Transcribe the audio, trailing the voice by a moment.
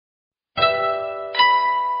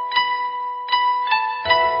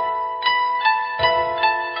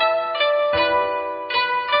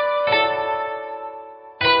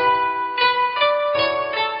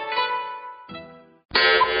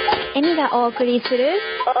お送りする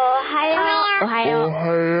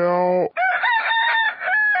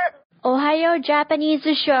おはようジャパニー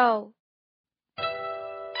ズショー。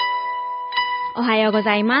おはようご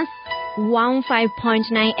ざいます。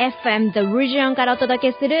15.9FM The Region からお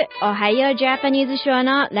届けするおはようジャパニーズショー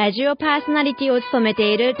のラジオパーソナリティを務め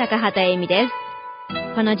ている高畑恵美です。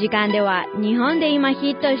この時間では日本で今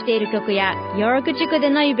ヒットしている曲やヨーク地区で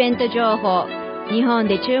のイベント情報、日本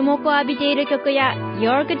で注目を浴びている曲や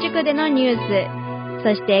ヨーク地区でのニュース、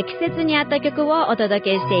そして季節に合った曲をお届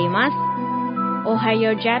けしています。おは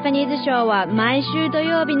ようジャパニーズショーは毎週土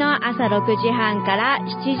曜日の朝6時半から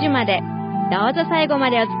7時まで、どうぞ最後ま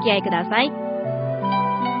でお付き合いください。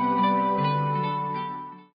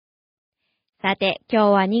さて、今日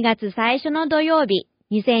は2月最初の土曜日、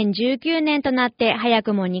2019年となって早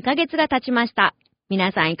くも2ヶ月が経ちました。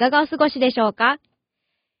皆さんいかがお過ごしでしょうか？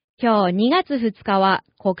今日2月2日は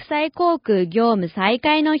国際航空業務再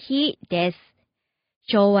開の日です。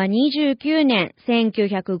昭和29年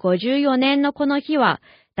1954年のこの日は、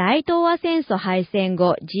大東亜戦争敗戦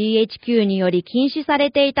後 GHQ により禁止さ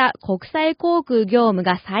れていた国際航空業務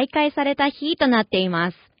が再開された日となってい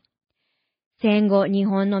ます。戦後、日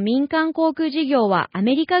本の民間航空事業はア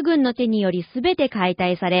メリカ軍の手によりすべて解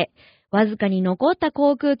体され、わずかに残った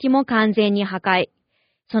航空機も完全に破壊。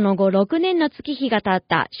その後6年の月日が経っ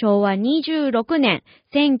た昭和26年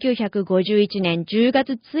1951年10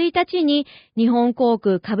月1日に日本航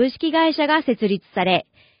空株式会社が設立され、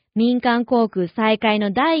民間航空再開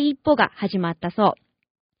の第一歩が始まったそう。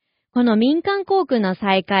この民間航空の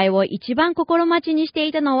再開を一番心待ちにして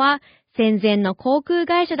いたのは、戦前の航空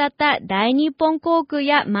会社だった大日本航空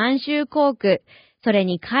や満州航空、それ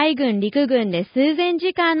に海軍陸軍で数千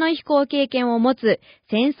時間の飛行経験を持つ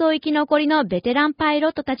戦争生き残りのベテランパイロ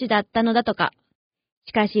ットたちだったのだとか。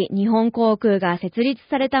しかし日本航空が設立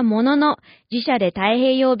されたものの、自社で太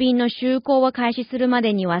平洋便の就航を開始するま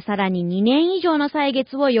でにはさらに2年以上の歳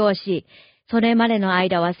月を要し、それまでの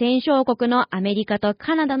間は戦勝国のアメリカと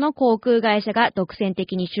カナダの航空会社が独占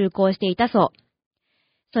的に就航していたそう。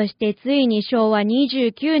そしてついに昭和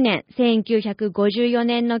29年1954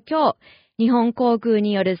年の今日、日本航空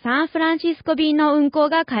によるサンフランシスコ便の運航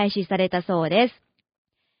が開始されたそうです。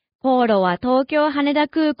ポーロは東京羽田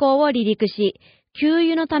空港を離陸し、給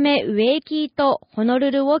油のためウェイキーとホノル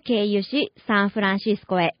ルを経由しサンフランシス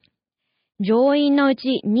コへ。乗員のう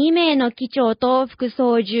ち2名の機長と副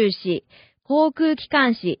操縦士、航空機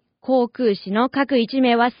関士、航空士の各1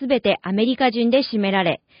名はすべてアメリカ人で占めら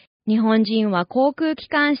れ、日本人は航空機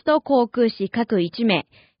関士と航空士各1名、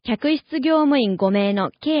客室業務員5名の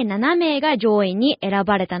計7名が乗員に選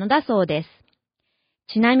ばれたのだそうです。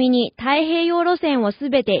ちなみに太平洋路線をす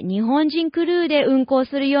べて日本人クルーで運航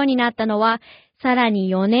するようになったのは、さらに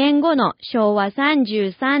4年後の昭和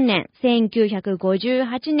33年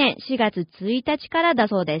1958年4月1日からだ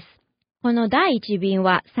そうです。この第1便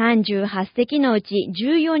は38隻のうち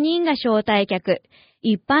14人が招待客、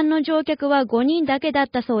一般の乗客は5人だけだっ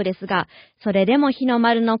たそうですが、それでも日の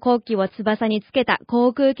丸の国旗を翼につけた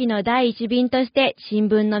航空機の第1便として新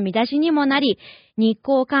聞の見出しにもなり、日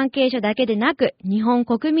航関係者だけでなく日本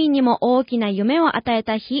国民にも大きな夢を与え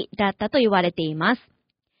た日だったと言われています。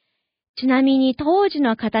ちなみに当時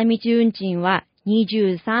の片道運賃は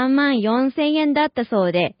23万4000円だったそ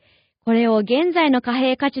うで、これを現在の貨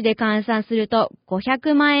幣価値で換算すると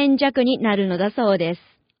500万円弱になるのだそうです。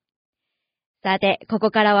さて、こ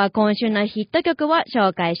こからは今週のヒット曲を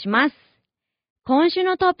紹介します。今週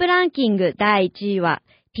のトップランキング第1位は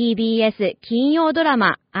TBS 金曜ドラ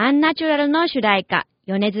マアンナチュラルの主題歌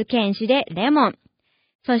米津玄師でレモン。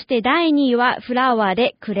そして第2位はフラワー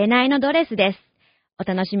で紅のドレスです。お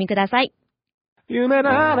楽しみください。夢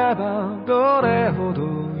ならばどれほど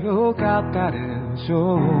良かったでし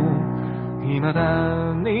ょう。未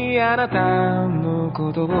だにあなたの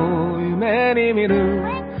ことを夢に見る。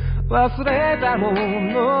忘れたもの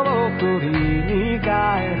を取りに帰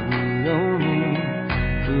るように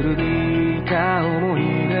古びた思い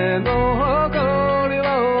出の誇りを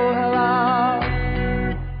払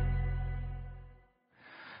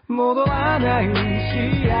う。戻らない幸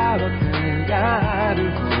せがある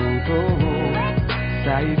ことを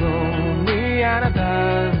最後にあなた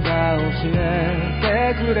が教え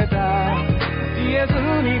てくれた。言えず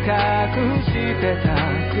に隠してた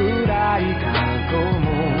暗い過去も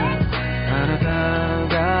あなた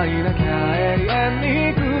がいなきゃ永遠に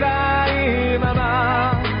暗いまま。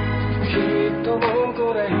きっともうこ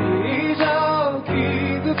れ以上傷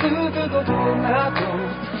つくことなど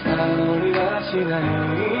ありはしない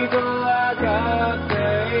とわかって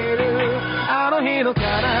いる。あの日の悲し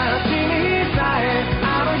みさえあ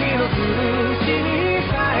の日の苦しみ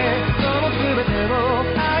さえその全てを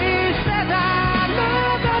愛してた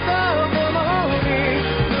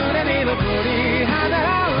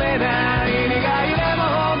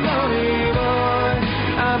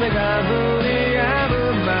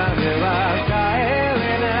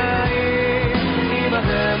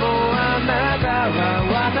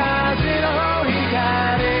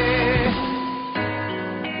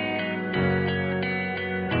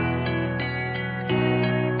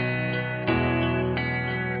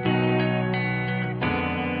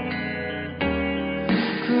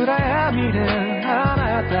暗闇であ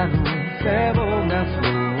なたの背をなそ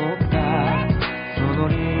うったその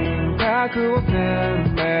輪郭を鮮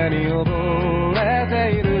明に覚えて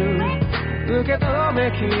いる受け止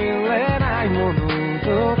めきれないものと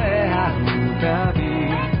出会うたび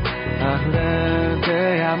溢れて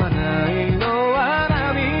やまないのは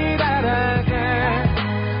涙だけ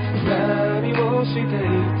何をしてい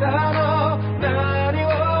たの何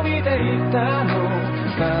を見ていたの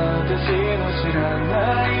私の知らな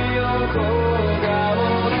い横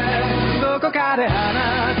顔でどこかであな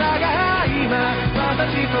たが今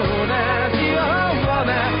私と同じような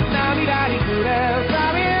涙に暮れ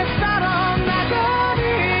寂しさの中に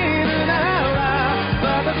いるなら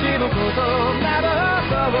私のことなど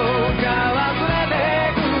どうか忘れて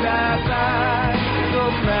くださいそ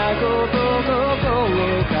んなこと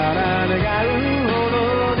心から願うほど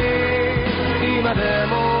に今で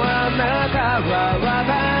もあなたは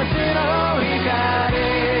私の光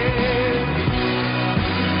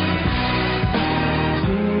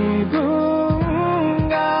自分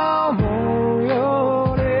が思う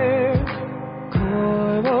より恋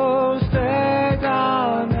をしてた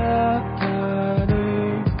あなたに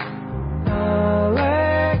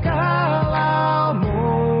誰から思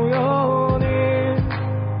うように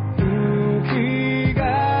息が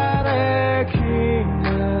できな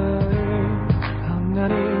いあんな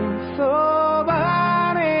にそば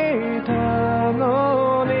にいたの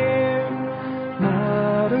にま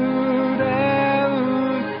るで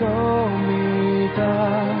嘘みた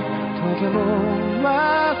いとても忘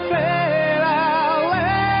れられ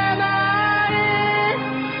ない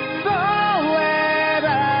それだ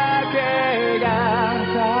けが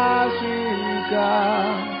確か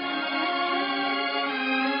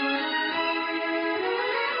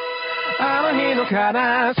あの日の悲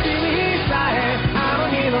しみさえあの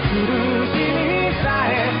日の苦しみさ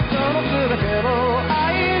えその全てを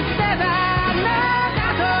愛してたあな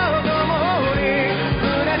たと共に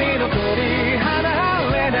胸に残り離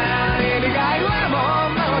れない苦いも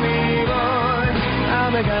のにも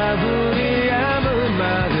雨が降り止むま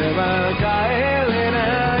では帰れな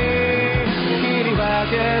い切り分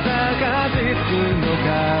けた果実の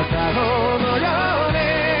片方のように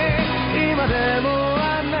今でもあ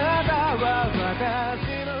なたは私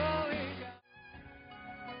の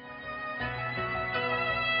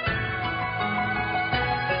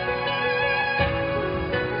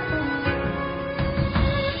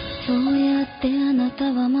そうやってあなた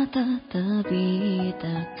はまた旅立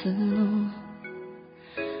つの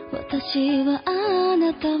私はあ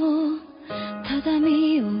なたをただ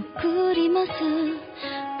見送ります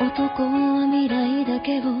男は未来だ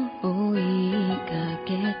けを追いかけ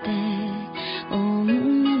て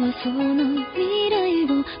女はその未来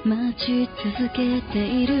を待ち続けて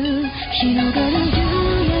いる広がる夕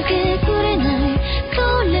焼けくれないそ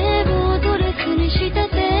れをドレスに仕立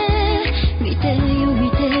て見てよ見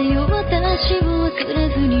てよ私を忘れ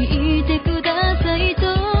ずにいてくださいと素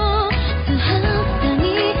肌に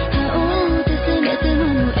羽織ってせめても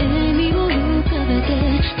の笑みを浮かべて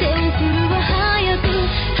手を振るわ早く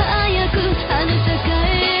早くあなた帰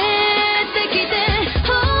ってきて本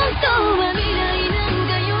当は未来なん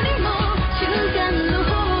かよりも瞬間の方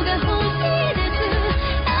が欲しいです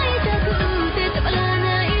会いたくてたまら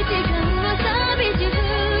ない時間は寂しく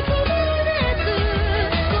気分です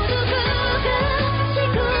孤独がし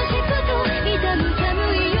くしくと痛む寒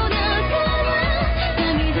い夜中は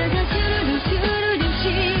涙がシュルルシュルルし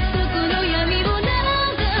そこの闇を流れ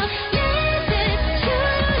てシュル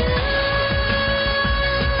ル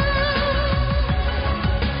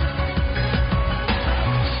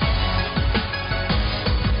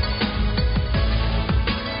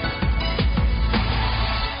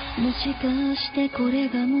もしかしてこれ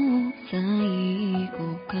がもう最後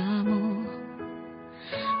かも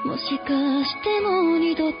もしかしてもう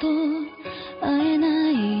二度と会えな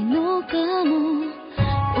いのかも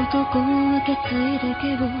男は決意だ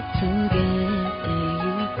けを告げて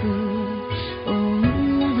ゆく女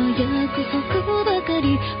は約束ばか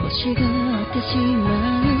り欲しがってしま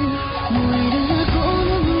う燃えるはこ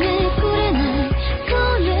の胸くれないそ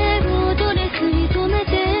れをドレスに留め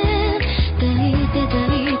て抱いて抱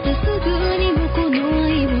いてすぐにもこの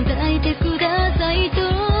愛を抱いてくださいと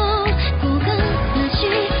木枯らし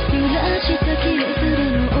揺らした切れずれ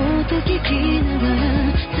の音聞きながら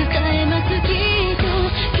伝えますきっと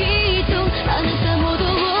きっとあなた戻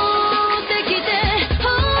ってきて本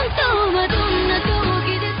当はどんな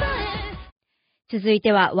時でさえ続い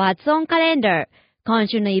ては What's on Calendar 今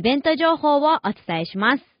週のイベント情報をお伝えし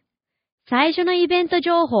ます。最初のイベント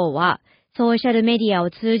情報はソーシャルメディア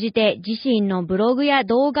を通じて自身のブログや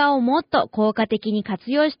動画をもっと効果的に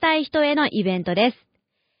活用したい人へのイベントです。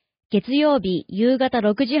月曜日夕方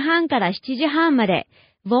6時半から7時半まで、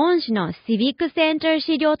ウォン市のシビックセンター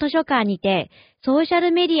資料図書館にて、ソーシャ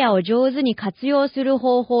ルメディアを上手に活用する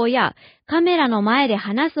方法や、カメラの前で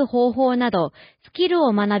話す方法など、スキル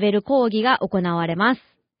を学べる講義が行われます。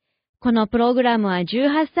このプログラムは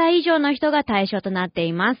18歳以上の人が対象となって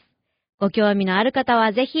います。ご興味のある方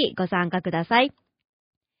はぜひご参加ください。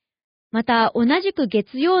また、同じく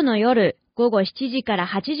月曜の夜、午後7時から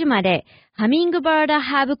8時まで、ハミングバード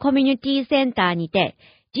ハブコミュニティセンターにて、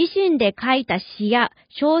自身で書いた詩や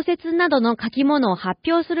小説などの書き物を発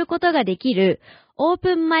表することができるオー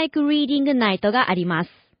プンマイクリーディングナイトがあります。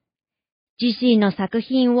自身の作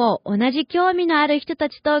品を同じ興味のある人た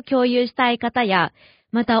ちと共有したい方や、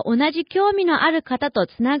また同じ興味のある方と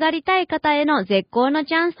つながりたい方への絶好の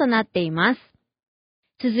チャンスとなっています。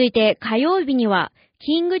続いて火曜日には、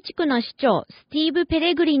キング地区の市長スティーブ・ペ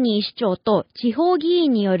レグリニー市長と地方議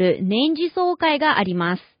員による年次総会があり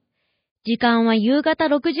ます。時間は夕方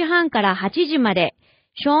6時半から8時まで、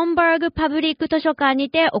ショーンバーグパブリック図書館に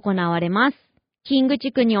て行われます。キング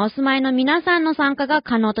地区にお住まいの皆さんの参加が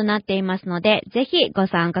可能となっていますので、ぜひご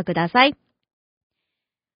参加ください。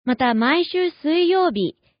また、毎週水曜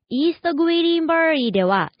日、イーストグイリンバーリーで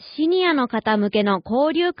は、シニアの方向けの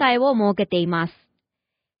交流会を設けています。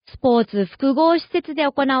スポーツ複合施設で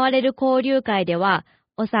行われる交流会では、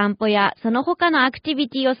お散歩やその他のアクティビ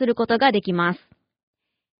ティをすることができます。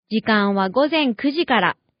時間は午前9時か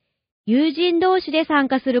ら、友人同士で参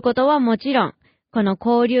加することはもちろん、この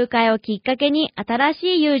交流会をきっかけに新し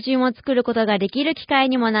い友人を作ることができる機会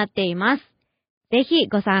にもなっています。ぜひ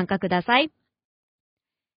ご参加ください。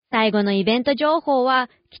最後のイベント情報は、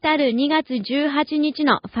来たる2月18日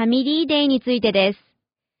のファミリーデーについてです。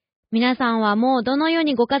皆さんはもうどのよう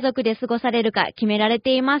にご家族で過ごされるか決められ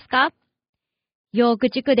ていますか？ヨーク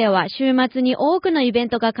地区では週末に多くのイベン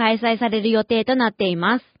トが開催される予定となってい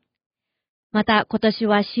ます。また今年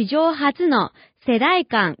は史上初の世代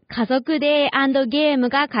間家族デー&ゲーム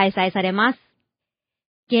が開催されます。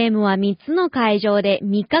ゲームは3つの会場で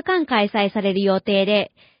3日間開催される予定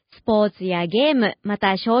で、スポーツやゲーム、ま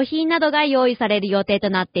た商品などが用意される予定と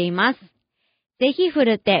なっています。ぜひふ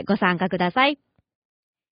るってご参加ください。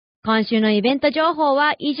今週のイベント情報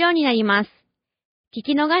は以上になります。聞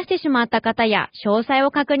き逃してしまった方や詳細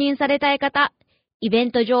を確認されたい方、イベ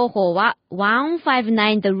ント情報は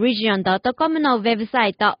 159theregion.com のウェブサ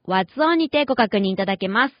イト What's On にてご確認いただけ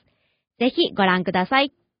ます。ぜひご覧くださ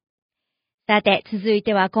い。さて、続い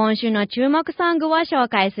ては今週の注目ソングを紹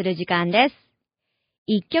介する時間です。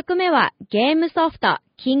1曲目はゲームソフト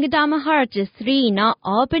Kingdom Hearts 3の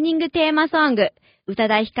オープニングテーマソング、宇多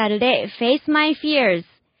田ヒカルで Face My Fears。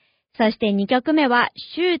そして2曲目は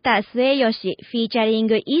シュータ末吉フィーチャリン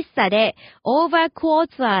グイッサで Over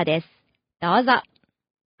Quarter です。どうぞ。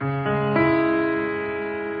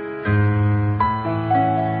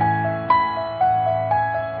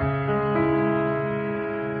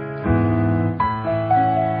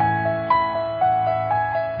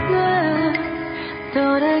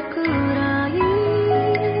どれくらいね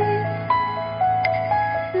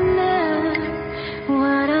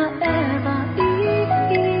笑えばいい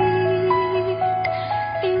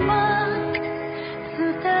今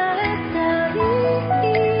伝えたい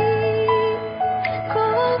こ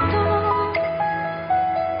と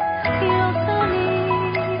よそに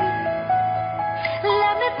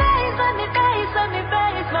Let me face, let me face, let me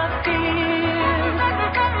face my fears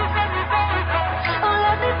Oh,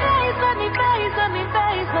 let me face, let me face, let me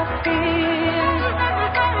face my fears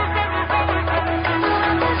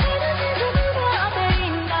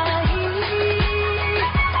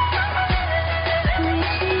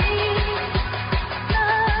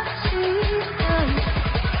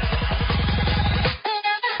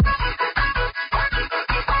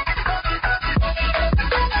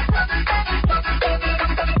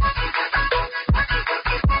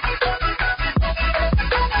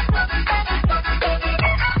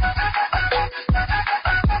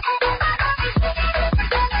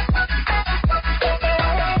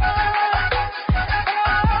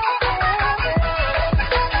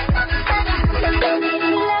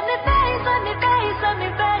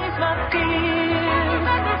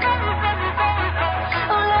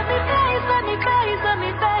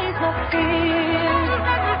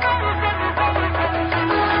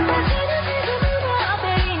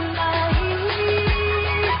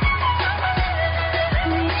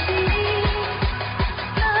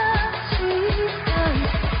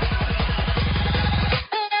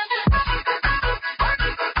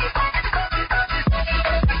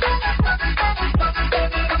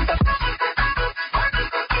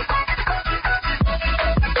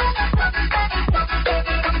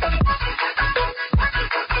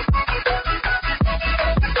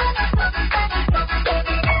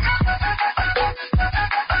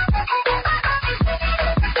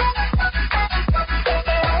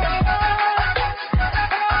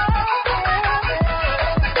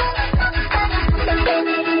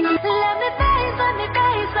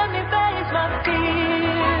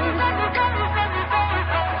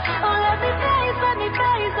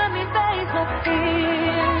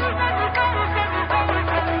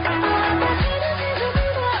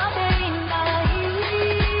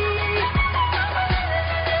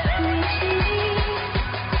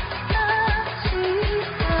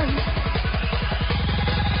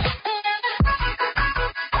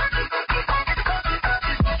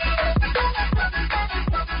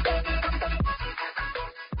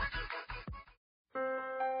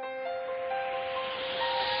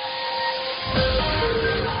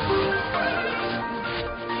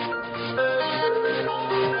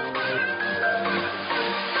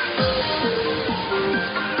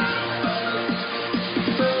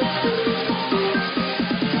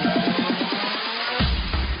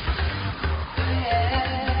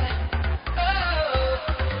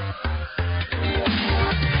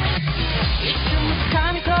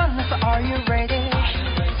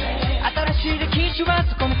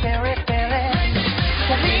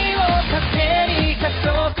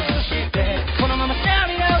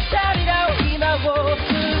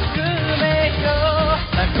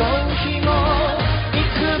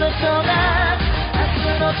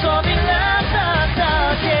扉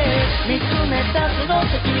だけ見つめたその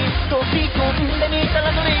先に飛び込んでみた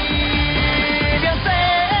らドリーム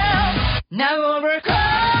yourself Now over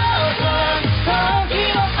closer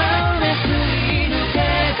時を雨すり抜け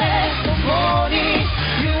て共に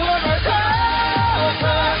You over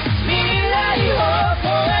closer 未来を越え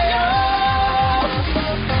よう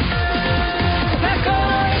過去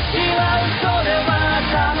の石は嘘では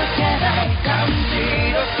傾けない感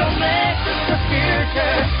じろ So next to the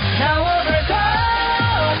future Now over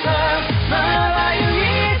closer まばゆい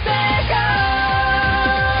世界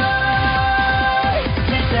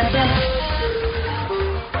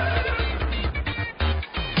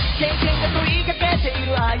経験が問いかけてい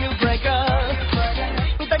る Are you breaker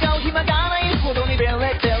疑う暇がないほどにベレベ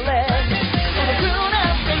レ孤独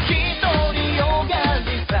なんて一人よが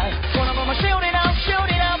りさこのままシュリラン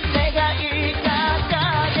願い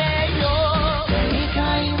掲げよう正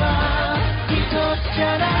解は一つじ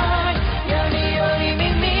ゃない闇より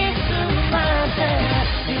耳すませ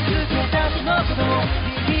見つけたそのことを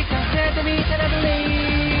聞かせてみたら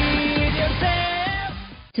Believe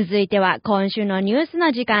yourself 続いては今週のニュース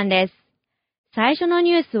の時間です。最初の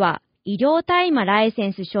ニュースは、医療大麻ライセ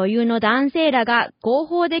ンス所有の男性らが合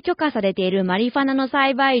法で許可されているマリファナの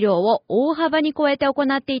栽培量を大幅に超えて行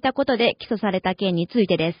っていたことで起訴された件につい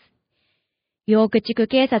てです。ヨーク地区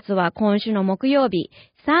警察は今週の木曜日、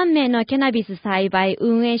3名のキャナビス栽培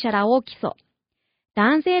運営者らを起訴。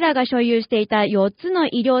男性らが所有していた4つの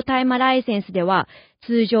医療大麻ライセンスでは、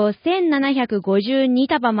通常1752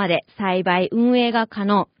束まで栽培運営が可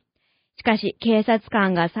能。しかし、警察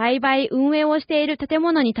官が栽培運営をしている建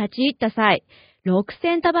物に立ち入った際、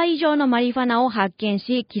6000束以上のマリファナを発見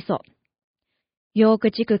し、起訴。ヨー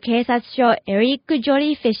ク地区警察署エリック・ジョ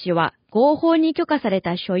リーフェ氏は、合法に許可され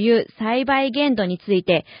た所有、栽培限度につい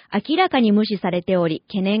て明らかに無視されており、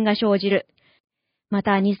懸念が生じる。ま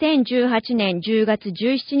た、2018年10月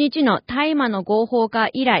17日の大麻の合法化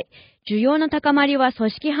以来、需要の高まりは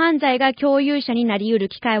組織犯罪が共有者になり得る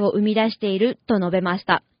機会を生み出していると述べまし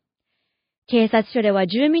た。警察署では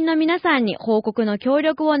住民の皆さんに報告の協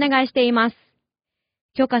力をお願いしています。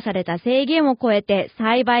許可された制限を超えて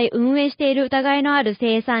栽培運営している疑いのある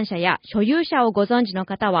生産者や所有者をご存知の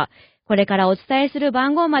方は、これからお伝えする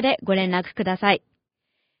番号までご連絡ください。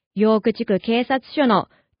ヨーク地区警察署の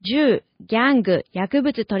銃、ギャング、薬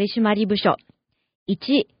物取締部署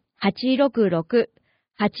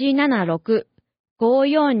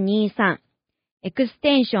 1-866-876-5423 エクス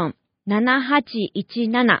テンション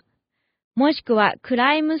7817もしくはク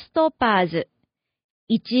ライムストッパーズ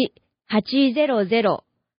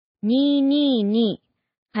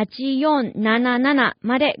 1-800-222-8477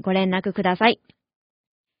 までご連絡ください。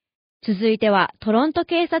続いてはトロント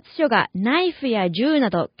警察署がナイフや銃な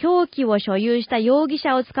ど凶器を所有した容疑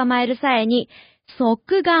者を捕まえる際にソッ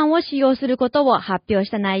クガンを使用することを発表し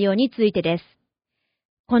た内容についてです。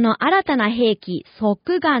この新たな兵器ソッ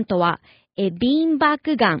クガンとはビーンバッ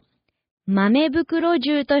クガン豆袋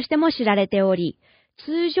銃としても知られており、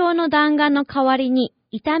通常の弾丸の代わりに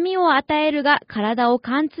痛みを与えるが体を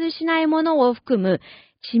貫通しないものを含む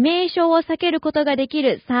致命傷を避けることができ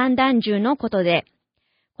る散弾銃のことで、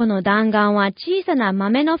この弾丸は小さな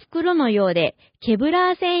豆の袋のようで、ケブ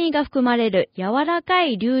ラー繊維が含まれる柔らか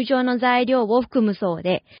い粒状の材料を含むそう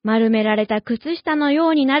で、丸められた靴下のよ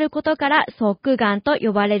うになることからソックガンと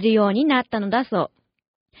呼ばれるようになったのだそう。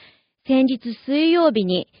先日水曜日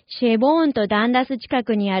にシェボーンとダンダス近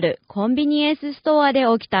くにあるコンビニエンスストアで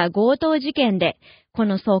起きた強盗事件で、こ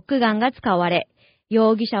のソックガンが使われ、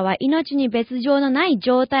容疑者は命に別状のない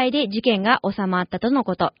状態で事件が収まったとの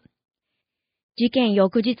こと。事件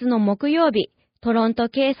翌日の木曜日、トロント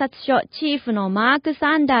警察署チーフのマーク・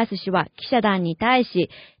サンダース氏は記者団に対し、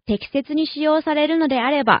適切に使用されるのであ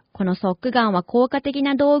れば、このソックガンは効果的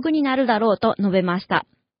な道具になるだろうと述べました。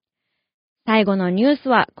最後のニュース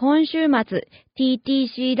は今週末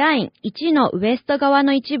TTC ライン1のウエスト側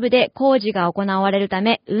の一部で工事が行われるた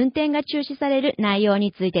め運転が中止される内容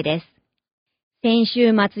についてです。先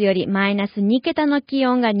週末よりマイナス2桁の気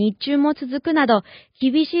温が日中も続くなど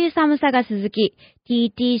厳しい寒さが続き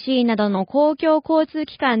TTC などの公共交通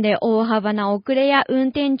機関で大幅な遅れや運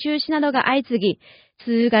転中止などが相次ぎ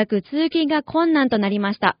通学通勤が困難となり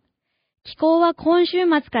ました。気候は今週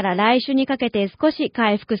末から来週にかけて少し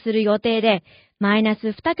回復する予定で、マイナス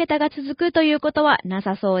2桁が続くということはな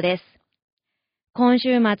さそうです。今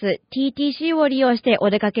週末、TTC を利用してお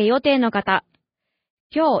出かけ予定の方、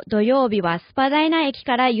今日土曜日はスパダイナ駅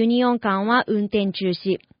からユニオン間は運転中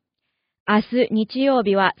止。明日日曜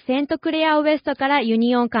日はセントクレアウエストからユ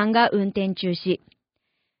ニオン間が運転中止。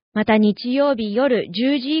また日曜日夜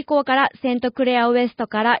10時以降からセントクレアウエスト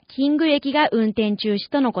からキング駅が運転中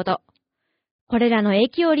止とのこと。これらの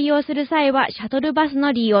駅を利用する際はシャトルバス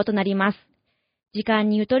の利用となります。時間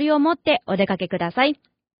にゆとりを持ってお出かけください。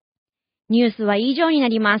ニュースは以上にな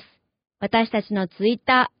ります。私たちのツイッ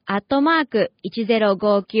ター、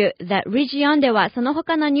@1059 The Region ではその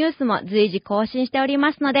他のニュースも随時更新しており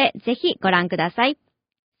ますので、ぜひご覧ください。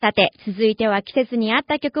さて、続いては季節に合っ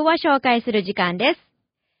た曲を紹介する時間です。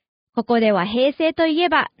ここでは平成といえ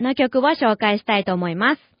ばの曲を紹介したいと思い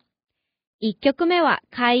ます。1曲目は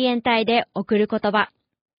海援隊で送る言葉。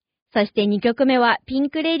そして2曲目はピン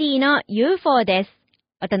クレディーの UFO です。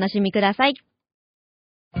お楽しみください。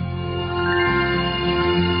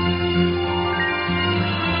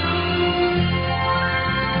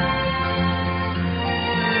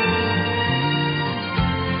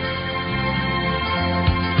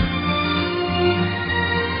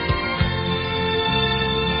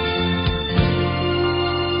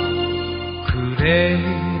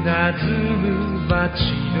なずむ街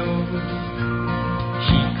の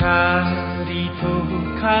光と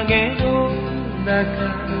影の中、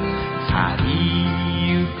去り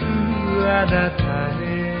ゆくあなたへ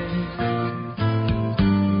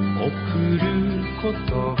送る言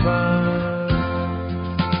葉、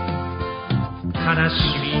悲し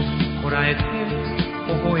みこらえて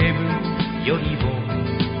微笑むよりも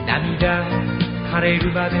涙枯れ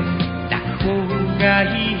るまで泣く方がい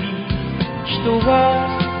い。人は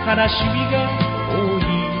悲しみが多い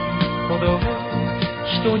ほど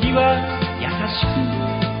人には優し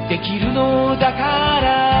くできるのだから、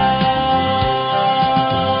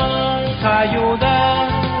さよな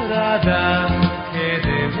らだけで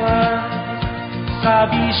は寂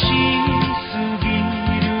しすぎ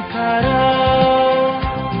るから、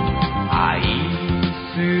愛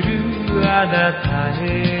するあなたへ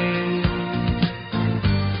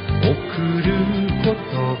送る言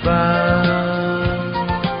葉、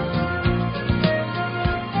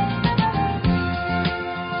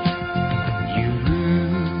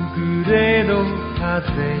風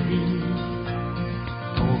に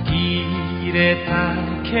途切れた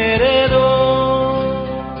けれど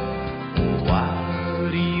終わ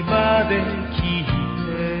りまで聞いて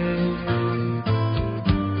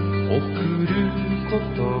送る言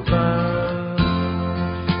葉、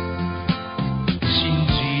信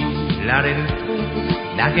じられると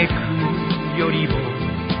嘆くよりも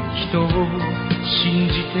人を信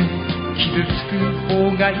じて傷つく方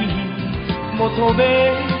がいい。求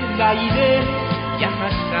めないで優し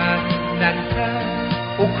さなんか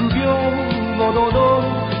臆病者の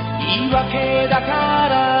言い訳だか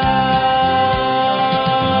ら、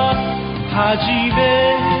初め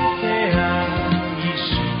て愛し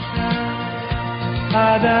た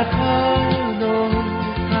あなたの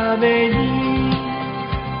ために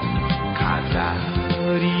飾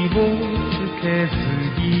りもつけず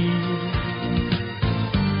に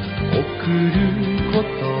送る言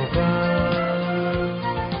葉、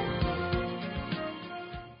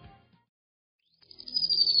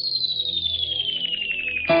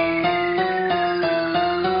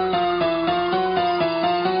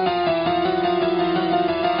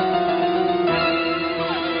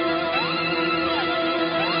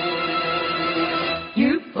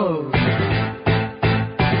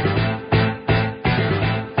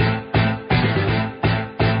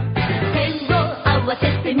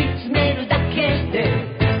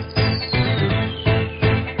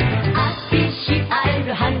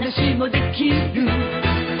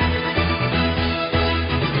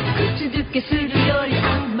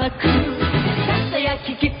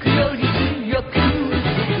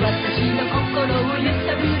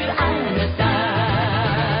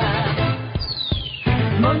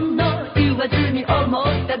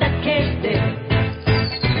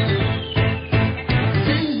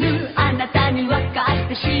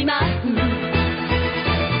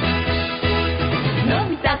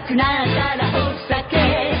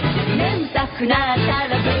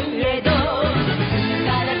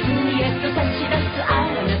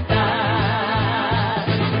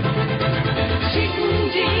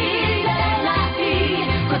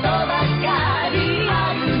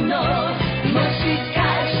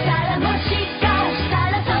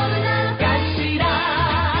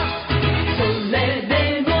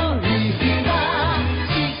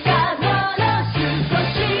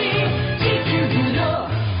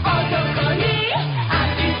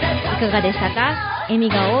いかがでしたか？エミ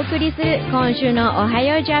がお送りする今週の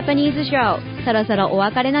Ohayo Japanese Show、 そろそろお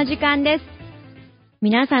別れの時間です。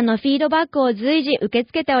皆さんのフィードバックを随時受け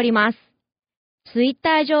付けております。ツイッ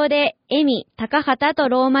ター上でエミ高畑と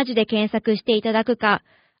ローマ字で検索していただくか、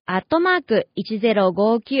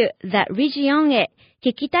@1059 The Region へ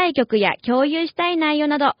聞きたい曲や共有したい内容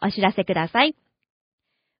などお知らせください。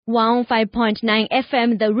105.9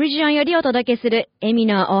 FM The Region よりお届けするエミ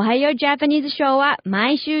の Ohayo Japanese Show は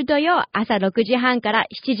毎週土曜朝6時半から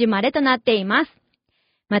7時までとなっています。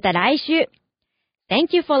また来週。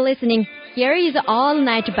Thank you for listening. Here is All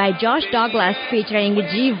Night by Josh Douglas featuring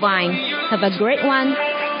G Vine. Have a great one.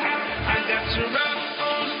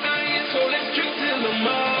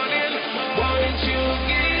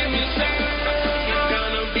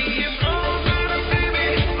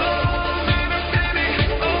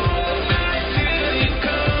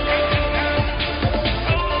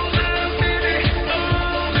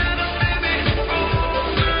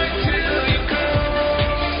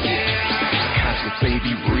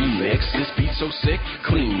 This beat so sick,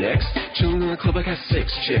 Kleenex. Chillin' in the club, I got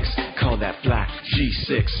 6 chicks. Call that fly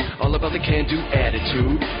G6. All about the can-do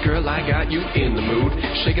attitude. Girl, I got you in the mood.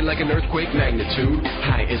 Shaking like an earthquake magnitude.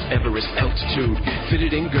 High as Everest altitude.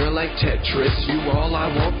 Fitted in, girl, like Tetris. You all I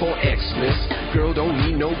want for Xmas. Girl, don't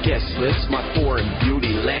need no guest list. My foreign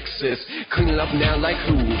beauty Lexus. Clean it up now like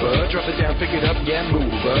Hoover. Drop it down, pick it up, yeah,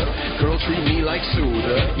 move her. Girl, treat me like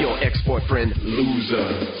Suda. Your ex-boyfriend, loser.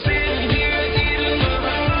 Sitting here.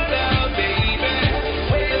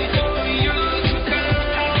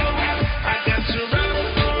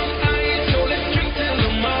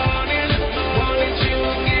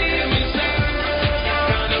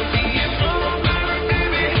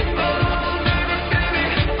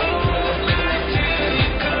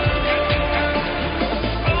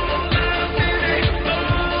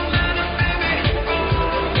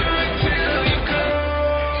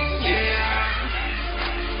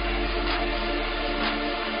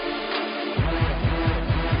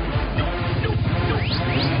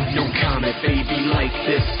 Baby like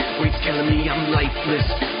this, weight's killing me, I'm lifeless.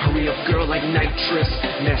 Hurry up, girl, like nitrous.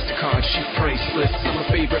 MasterCard, she priceless. I'm a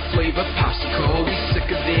favorite flavor, popsicle. We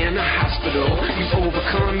sicker than a hospital. We've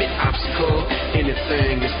overcome an obstacle.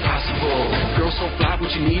 Anything is possible. Girl, so fly, what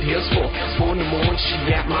you need here's for. 4 in the morning, she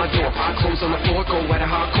at my door. Clothes on the floor, go at a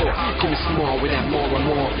hardcore. Going small with that more and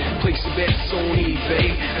more. Place a bet on eBay.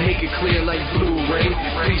 Make it clear like Blu-ray.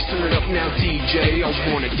 Please turn it up now, DJ. I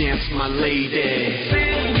wanna dance, my lady.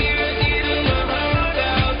 Sitting here.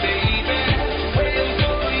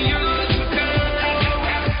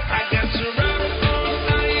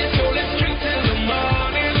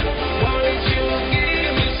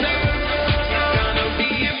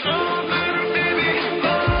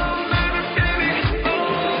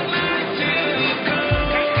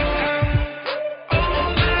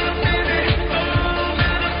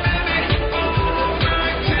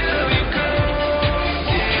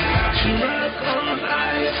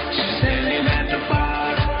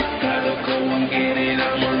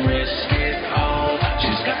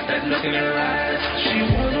 She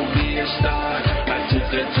wanna be a star. I took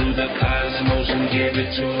her to the cosmos and gave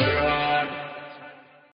it to her.